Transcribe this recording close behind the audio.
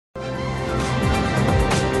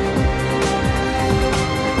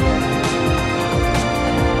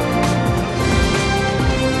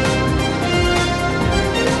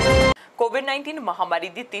कोविड-19 महामारी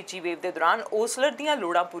की तीजी वेव के दौरान ओसलर दीयां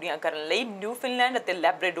लोड़ां पूरीआं करन लई न्यूफिनलैंड अते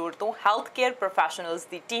लैब्राडोर तो हैल्थ केयर प्रोफैशनल्स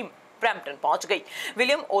की टीम ब्रैम्पटन पहुंच गई।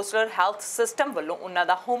 विलियम ओसलर हैल्थ सिस्टम वालों उन्हां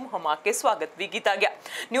दा हुम हुमा के स्वागत भी किया गया।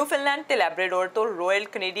 न्यूफिनलैंड ते लैब्राडोर तो रॉयल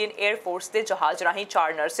कैनेडियन एयर फोर्स के जहाज राही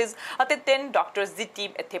 4 नर्सिस अते 3 डॉक्टर्स की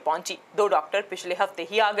टीम इत्थे पहुंची। 2 डॉक्टर पिछले हफ्ते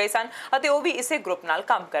ही आ गए सन अते वो भी इसे ग्रुप नाल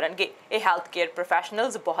काम करनगे। ये हैल्थ केयर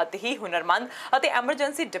प्रोफैशनल्स बहुत ही हुनरमंद अते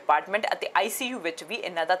एमरजेंसी डिपार्टमेंट अते ICU विच भी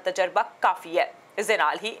इन्हां दा तजर्बा काफ़ी है। इस दे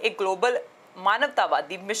नाल ही एक ग्लोबल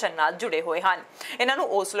मानवतावादी मिशन नाल जुड़े हुए हैं। इन्हां नूं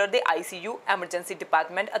ओसलर दे ICU एमरजेंसी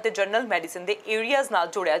डिपार्टमेंट अते जनरल मैडिसिन दे एरियाज़ नाल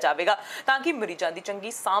जोड़िया जाएगा ताकि मरीजां दी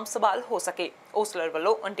चंगी सांभ संभाल हो सके। ओसलर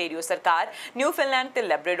वालों ओंटारियो सरकार, न्यूफिनलैंड ते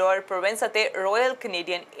लैब्राडोर प्रोविंस अते रॉयल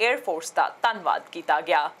कैनेडियन एयर फोर्स का धन्नवाद किया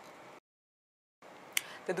गया।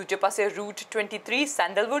 ते दूजे पासे रूट 23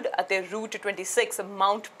 सैंडलवुड अते रूट 26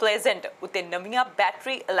 माउंट प्लेजेंट उत्ते नवीं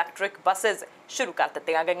बैटरी इलैक्ट्रिक बसेस शुरू कर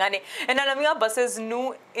दित्तियां गईयां ने। इन्हां नवीं बसेस नूं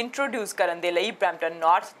इंट्रोड्यूस करन दे लई ब्रैम्पटन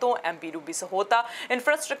नॉर्थ तो MP Ruby Sahota,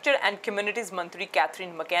 infrastructure and communities मंत्री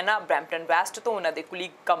कैथरीन मकैना, ब्रैम्पटन वैस्ट तो उन्हां दे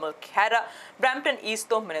कुलीग कमल खैरा, ब्रैम्पटन ईस्ट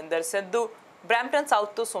तो मनिंदर सिद्धू, ब्रैम्पटन साउथ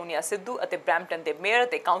तो सोनिया सिद्धू अते ब्रैम्पटन के मेयर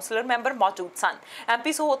अते काउंसलर मैंबर मौजूद सन।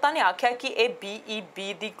 MP सहोता ने आख्या कि यह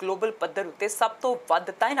BEB दी ग्लोबल पद्धर उत्ते सब तो वध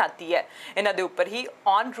तैनाती है। इन्हां दे उपर ही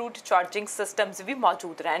ऑन रूट चार्जिंग सिस्टम्स भी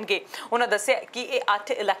मौजूद रहणगे। उन्हां दस्सिया कि ये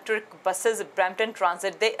 8 इलैक्ट्रिक बसेस ब्रैम्पटन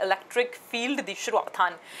ट्रांजिट दे इलैक्ट्रिक फील्ड की शुरुआत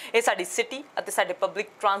हैं। ये साडी सिटी अते साडे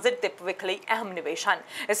पब्लिक ट्रांजिट के भविख लई अहम निवेश हैं।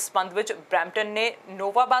 इस संबंध में ब्रैम्पटन ने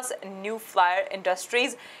नोवा बस, new flyer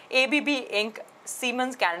industries, ABB ink,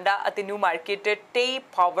 siemens Canada अते न्यू मार्केट टे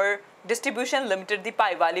पावर डिस्ट्रीब्यूशन लिमिटेड की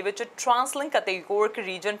भाईवाली में ट्रांसलिंक अते यॉर्क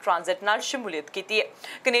रीजन ट्रांजिट नाल शमूलियत की है।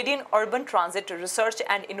 Canadian urban transit research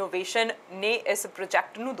and innovation ने इस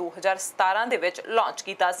प्रोजैक्ट नूं 2017 दे विच लॉन्च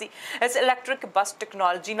किया सी। इस इलैक्ट्रिक बस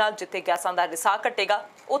टैक्नोलॉजी नाल जिथे गैसां दा रिसाव घटेगा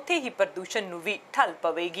उत्थे ही प्रदूषण नूं भी ठल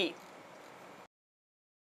पवेगी।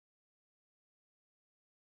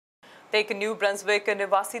 एक न्यू ब्रंसविक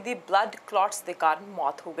निवासी की ब्लड क्लॉट्स के कारण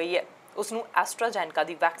मौत हो गई है। उसनूं एस्ट्राजेनेका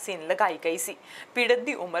की वैक्सीन लगाई गई सी। पीड़ित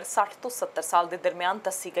की उम्र 60 तो 70 साल के दरमियान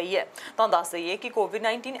दसी गई है। तो दस दईए कि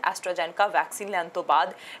कोविड-19 एस्ट्राजेनेका वैक्सीन लैन तो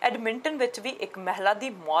बाद एडमिंटन विच भी एक महिला की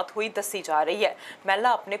मौत हुई दसी जा रही है।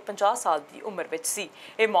 महिला अपने 50 साल की उम्र विच सी।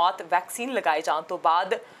 ये मौत वैक्सीन लगाए जाने तो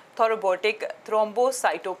बाद थ्रोम्बोटिक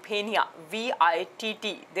थ्रोम्बोसाइटोपेनिया VITT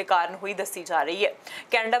के कारण हुई दसी जा रही है।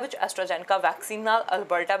 कैनेडा में एस्ट्राजेनेका वैक्सीन नाल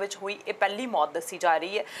अल्बर्टा में हुई यह पहली मौत दसी जा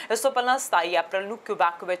रही है। इस तो पहला 27 अप्रैल को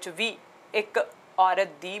क्यूबैक में भी एक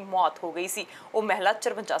औरत की मौत हो गई सी। वो महिला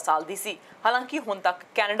 54 साल की सी। हालांकि हुण तक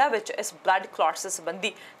कैनेडा में इस ब्लड क्लॉट से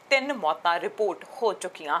संबंधी 3 मौतां रिपोर्ट हो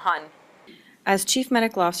चुकियां हैं। As Chief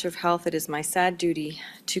Medical Officer of Health, it is my sad duty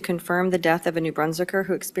to confirm the death of a New Brunswicker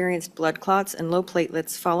who experienced blood clots and low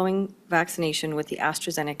platelets following vaccination with the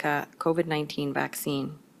AstraZeneca COVID-19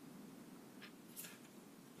 vaccine.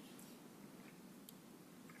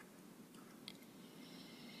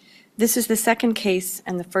 This is the second case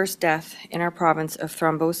and the first death in our province of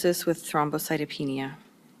thrombosis with thrombocytopenia,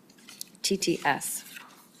 TTS.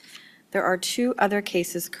 There are 2 other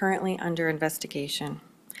cases currently under investigation,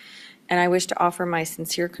 and I wish to offer my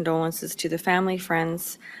sincere condolences to the family, friends,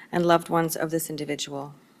 and loved ones of this individual.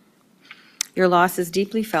 Your loss is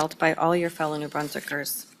deeply felt by all your fellow New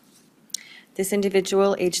Brunswickers. This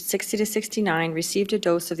individual, aged 60 to 69, received a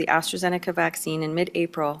dose of the AstraZeneca vaccine in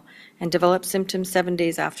mid-April and developed symptoms 7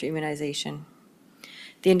 days after immunization.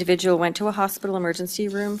 The individual went to a hospital emergency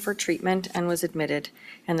room for treatment and was admitted,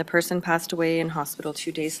 and the person passed away in hospital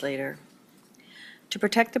 2 days later. To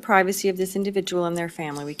protect the privacy of this individual and their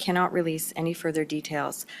family, we cannot release any further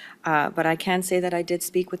details, but I can say that I did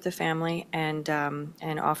speak with the family and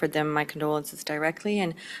offered them my condolences directly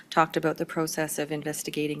and talked about the process of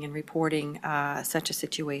investigating and reporting such a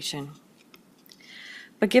situation.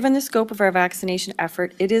 But given the scope of our vaccination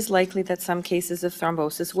effort, it is likely that some cases of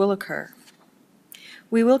thrombosis will occur.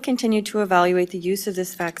 We will continue to evaluate the use of this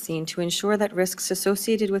vaccine to ensure that risks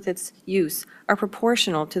associated with its use are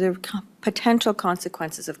proportional to the potential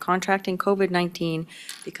consequences of contracting COVID-19,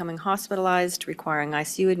 becoming hospitalized, requiring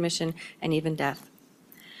ICU admission, and even death.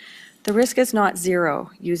 The risk is not zero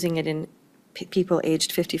using it in people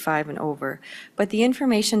aged 55 and over, but the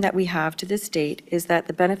information that we have to this date is that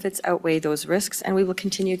the benefits outweigh those risks, and we will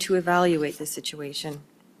continue to evaluate this situation.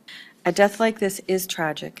 A death like this is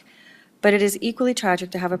tragic, but it is equally tragic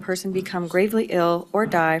to have a person become gravely ill or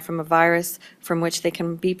die from a virus from which they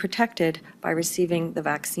can be protected by receiving the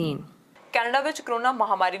vaccine. Canada which corona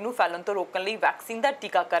महामारी नूं Fallon तो रोकण लई vaccine दा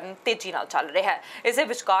टीकाकरण तेजी नाल चल रहा है। इसे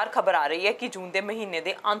विचकार खबर आ रही है कि जून के महीने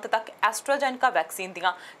के अंत तक एस्ट्राजेनेका वैक्सीन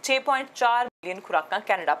दीआं 6.4 मिलियन खुराकां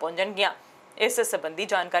कैनेडा पहुंचणगीआं। इस संबंधी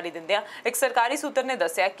जानकारी दिंदियां एक सरकारी सूत्र ने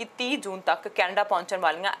दस्सिया कि 30 जून तक कैनेडा पहुंचण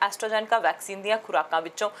वालियां एस्ट्राजेनेका वैक्सीन दीयां खुराकां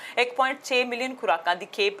विचों 1.6 मिलियन खुराकां दी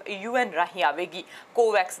खेप यूएन राहीं आवेगी।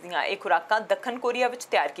 कोवैक्स दीयां इह खुराकां दक्षिण कोरिया विच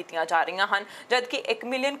तैयार कीतीआं जा रहीआं हन, जबकि 1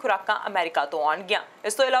 मिलियन खुराकां अमेरिका तो आउणगीआं।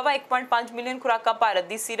 इस तों इलावा 1.5 मिलियन खुराकां भारत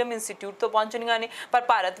दी सीरम इंस्टीट्यूट तो पहुंचणीआं ने, पर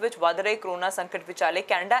भारत विच वध रहे कोरोना संकट विचाले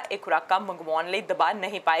कैनेडा इह खुराकां मंगवाउण लई दबाਅ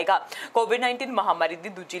नहीं पाएगा। कोविड-19 महामारी दी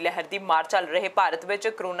दूजी लहर दी मार चल रहे भारत विच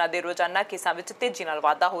कोरोना दे रोजाना केसां विच तेजी नाल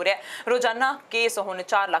वाधा हो रहा है। रोजाना केस हुण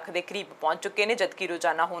 4 लाख दे करीब पहुंच चुके हैं, जबकि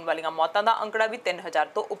रोजाना होने वालियां मौतां दा अंकड़ा भी 3000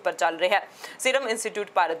 तो उपर चल रहा है। सीरम इंस्टीट्यूट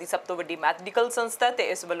भारत की सब तो वड्डी मैडिकल संस्था है,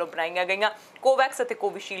 इस वल्लों बनाईआं गईआं कोवैक्स अते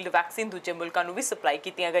कोविशील्ड वैक्सीन दूजे मुल्कां नूं भी सप्लाई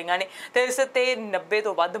कीतीआं गईआं ने ते इस ते 90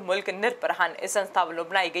 तो वध मुल्क निर्भर हन। इस संस्था वल्लों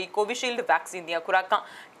बनाई गई कोविशील्ड वैक्सीन दीआं खुराकां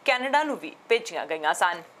कैनेडा नूं भी भेजीआं गईआं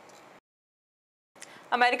सन।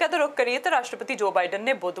 अमेरिका का रुख करिए तो राष्ट्रपति जो बाइडन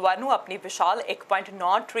ने बुधवार को अपनी विशाल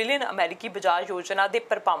 1.9 ट्रिलियन अमेरिकी बचाव योजना के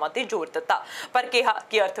प्रभावों पर जोर दिता, पर कहा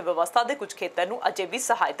कि अर्थव्यवस्था के कुछ खेतों को अजे भी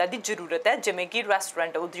सहायता की जरूरत है, जिमें कि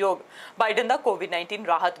रेस्टोरेंट उद्योग। बाइडन का कोविड-19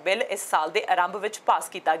 राहत बिल इस साल के आरंभ में पास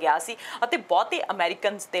किया गया सी अते बहुते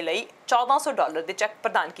अमेरिकनस के लिए $1400 के चैक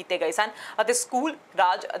प्रदान किए गए सन अते स्कूल,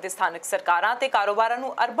 राज अते स्थानक सरकारां ते कारोबारां नूं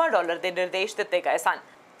अरबां डॉलर के निर्देश दिए गए सन।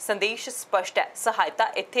 संदेश स्पष्ट है, सहायता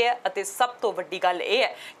इत्थे है अते सब तो वड्डी गल यह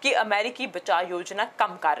है कि अमेरिकी बचाव योजना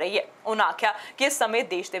काम कर रही है। उन्होंने आख्या कि इस समय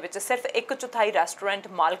देश के विच सिर्फ 1/4 रेस्टोरेंट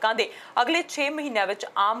मालकां दे अगले 6 महीनों में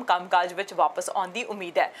आम कामकाज विच वापस आउण दी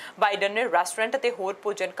उम्मीद है। बाइडन ने रेस्टोरेंट अते होर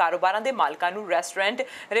भोजन कारोबारां दे मालकां नूं रेस्टोरेंट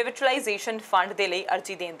रिविटलाइजेशन फंड के लिए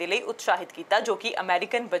अर्जी देने के लिए उत्साहित किया, जो कि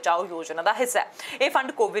अमेरिकन बचाव योजना का हिस्सा है। यह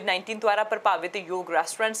फंड कोविड-19 द्वारा प्रभावित योग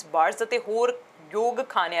रेस्टोरेंट्स, बार्स अते होर योग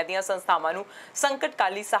खाणिਆਂ ਦੀਆਂ ਸੰਸਥਾਵਾਂ ਨੂੰ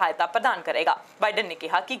ਸੰਕਟਕਾਲੀ ਸਹਾਇਤਾ ਪ੍ਰਦਾਨ ਕਰੇਗਾ। ਬਾइडन ने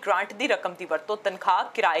कहा कि ग्रांट की रकम की वरतों तनख्वाह,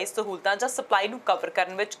 किराए, सहूलतां ਜਾਂ सप्लाई ਨੂੰ कवर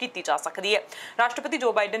ਕਰਨ ਵਿੱਚ ਕੀਤੀ ਜਾ ਸਕਦੀ ਹੈ। राष्ट्रपति जो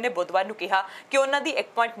बाइडन ने बुधवार ਨੂੰ कहा कि उन्हां दी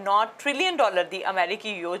 $1.9 ट्रिलियन की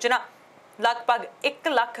अमेरिकी योजना लगभग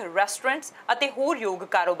 1 लाख रेस्टोरेंट्स अते होर योग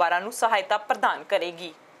कारोबारां ਨੂੰ सहायता प्रदान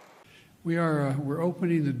करेगी। We're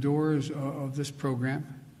opening the doors of this program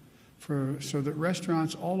so that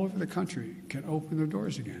restaurants all over the country can open their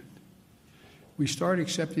doors again. We started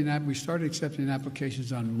accepting applications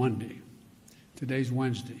on Monday. Today's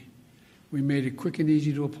Wednesday. We made it quick and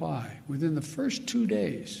easy to apply. Within the first 2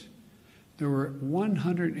 days, there were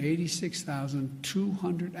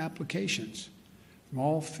 186,200 applications from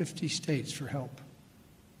all 50 states for help.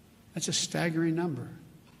 That's a staggering number.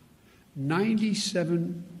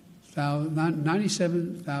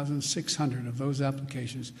 97,600 of those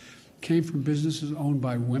applications came from businesses owned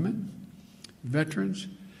by women, veterans,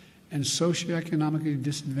 and socioeconomically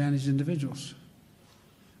disadvantaged individuals.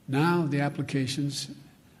 Now the applications,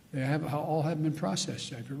 all have been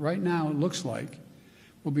processed yet, but right now it looks like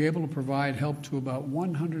we'll be able to provide help to about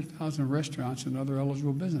 100,000 restaurants and other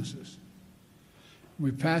eligible businesses. We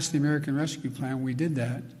passed the American Rescue Plan. We did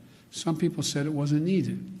that. Some people said it wasn't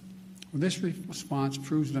needed. Well, this response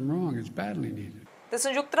proves them wrong. It's badly needed. ਤੇ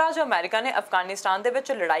ਸੰਯੁਕਤ ਰਾਜ America ਨੇ ਅਫਗਾਨਿਸਤਾਨ ਦੇ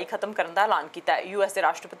ਵਿੱਚ ਲੜਾਈ ਖਤਮ ਕਰਨ ਦਾ ਐਲਾਨ ਕੀਤਾ ਹੈ। ਯੂਐਸ ਦੇ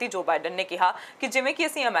ਰਾਸ਼ਟਰਪਤੀ ਜੋ ਬਾइडन ਨੇ ਕਿਹਾ ਕਿ ਜਿਵੇਂ ਕਿ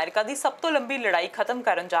ਅਸੀਂ ਅਮਰੀਕਾ ਦੀ ਸਭ ਤੋਂ ਲੰਬੀ ਲੜਾਈ ਖਤਮ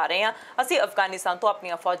ਕਰਨ ਜਾ ਰਹੇ ਹਾਂ, ਅਸੀਂ ਅਫਗਾਨਿਸਤਾਨ ਤੋਂ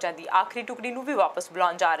ਆਪਣੀਆਂ ਫੌਜਾਂ ਦੀ ਆਖਰੀ ਟੁਕੜੀ ਨੂੰ ਵੀ ਵਾਪਸ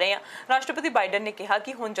ਬੁਲਾਉਣ ਜਾ ਰਹੇ ਹਾਂ। ਰਾਸ਼ਟਰਪਤੀ ਬਾइडन ਨੇ ਕਿਹਾ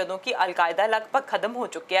ਕਿ ਹੁਣ ਜਦੋਂ ਕਿ ਅਲ-ਕਾਇਦਾ ਲਗਭਗ ਖਤਮ ਹੋ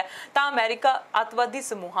ਚੁੱਕਿਆ ਹੈ, ਤਾਂ ਅਮਰੀਕਾ ਅੱਤਵਾਦੀ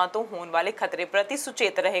ਸਮੂਹਾਂ ਤੋਂ ਹੋਣ ਵਾਲੇ ਖਤਰੇ ਪ੍ਰਤੀ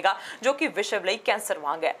ਸੁਚੇਤ ਰਹੇਗਾ, ਜੋ ਕਿ ਵਿਸ਼ਵ ਲਈ ਕੈਂਸਰ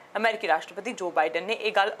ਵਾਂਗ ਹੈ। ਅਮਰੀਕੀ ਰਾਸ਼ਟਰਪਤੀ ਜੋ ਬਾइडन ਨੇ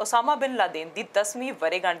ਇਹ ਗੱਲ ਉਸਾਮਾ ਬਿਨ ਲਾਦੇਨ ਦੀ 10ਵੀਂ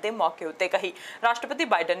ਵਰ੍ਹੇਗੰਢ ਦੇ ਮੌਕੇ ਉੱਤੇ ਕਹੀ। ਰਾਸ਼ਟਰਪਤੀ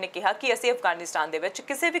ਬਾइडन ਨੇ ਕਿਹਾ ਕਿ ਅਸੀਂ ਅਫਗਾਨਿਸਤਾਨ ਦੇ ਵਿੱਚ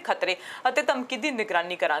ਕਿਸੇ ਵੀ खतरे ਅਤੇ ਧਮਕੀ ਦੀ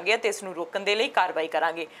ਨਿਗਰਾਨੀ ਕਰਾਂਗੇ ਅਤੇ ਇਸ ਨੂੰ ਰੋਕਣ ਦੇ ਲਈ ਕਾਰਵਾਈ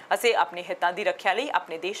ਕਰਾਂਗੇ। ਅਸੀਂ ਆਪਣੇ ਹਿੱਤਾਂ ਦੀ ਰੱਖਿਆ ਲਈ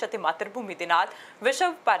ਆਪਣੇ ਦੇਸ਼ ਅਤੇ ਮਾਤਰ-ਭੂਮੀ ਦੇ ਨਾਲ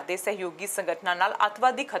ਵਿਸ਼ਵ ਭਰ ਦੇ ਸਹਿਯੋਗੀ ਸੰਗਠਨਾਂ ਨਾਲ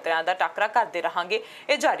ਅੱਤਵਾਦੀ ਖਤਰਿਆਂ ਦਾ ਟਾਕਰਾ ਕਰਦੇ ਰਹਾਂਗੇ।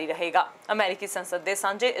 ਇਹ ਜਾਰੀ ਰਹੇਗਾ। ਅਮਰੀਕੀ ਸੰਸਦ ਦੇ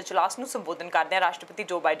ਸਾਂਝੇ ਇਜਲਾਸ ਨੂੰ ਸੰਬੋਧਨ ਕਰਦਿਆਂ ਰਾਸ਼ਟਰਪਤੀ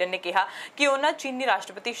ਜੋ ਬਾइडन ਨੇ ਕਿਹਾ ਕਿ ਉਹਨਾਂ ਚੀਨੀ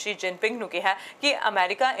ਰਾਸ਼ਟਰਪਤੀ ਸ਼ੀ ਜਿਨਪਿੰਗ ਨੂੰ ਕਿਹਾ ਕਿ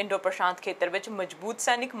ਅਮਰੀਕਾ ਇੰਡੋ ਪ੍ਰਸ਼ਾਂਤ ਖੇਤਰ ਵਿੱਚ ਮਜ਼ਬੂਤ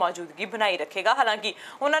ਸੈਨਿਕ ਮੌਜੂਦਗੀ ਬਣਾਈ ਰੱਖੇਗਾ। ਹਾਲਾਂਕਿ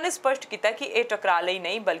ਉਹਨਾਂ ਨੇ ਸਪਸ਼ਟ ਕੀਤਾ ਕਿ ਇਹ ਟਕਰਾਅ ਲਈ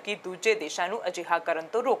ਨਹੀਂ, ਬਲਕਿ ਦੂਜੇ ਦੇਸ਼ਾਂ ਨੂੰ ਅਜਿਹਾ ਕਰਨ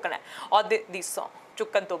ਤੋਂ ਰੋਕਣਾ ਹੈ। ਅਹੁਦੇ ਦੀ ਸਹੁੰ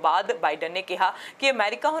ਚੁੱਕਣ ਤੋਂ ਬਾਅਦ ਬਾइडन ਨੇ ਕਿਹਾ ਕਿ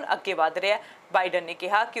ਅਮਰੀਕਾ ਹੁਣ ਅੱਗੇ ਵਧ ਰਿਹਾ ਹੈ। ਬਾइडन ਨੇ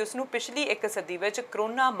ਕਿਹਾ ਕਿ ਉਸ ਨੂੰ ਪਿਛਲੀ 1 ਸਦੀ ਵਿੱਚ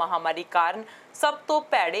ਕਰੋਨਾ ਮਹਾਮਾਰੀ ਕਾਰਨ ਸਭ ਤੋਂ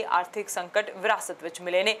ਭੈੜੇ ਆਰਥਿਕ ਸੰਕਟ ਵਿਰਾਸਤ ਵਿੱਚ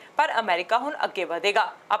ਮਿਲੇ ਨੇ, ਪਰ ਅਮਰੀਕਾ ਹੁਣ ਅੱਗੇ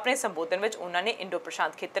ਵਧੇਗਾ। ਆਪਣੇ ਸੰਬੋਧਨ ਵਿੱਚ ਉਹਨਾਂ ਨੇ ਇੰਡੋ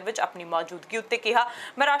ਪ੍ਰਸ਼ਾਂਤ ਖੇਤਰ ਵਿੱਚ ਆਪਣੀ ਮੌਜੂਦਗੀ ਉੱਤੇ ਕਿਹਾ,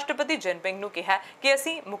 ਮੈਂ ਰਾਸ਼ਟਰਪਤੀ ਜਿਨਪਿੰਗ ਨੂੰ ਕਿਹਾ ਕਿ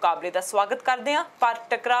ਅਸੀਂ ਮੁਕਾਬਲੇ ਦਾ ਸਵਾਗਤ ਕਰਦੇ ਹਾਂ, ਪਰ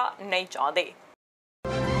ਟਕਰਾਅ ਨਹੀਂ ਚਾਹੁੰਦੇ।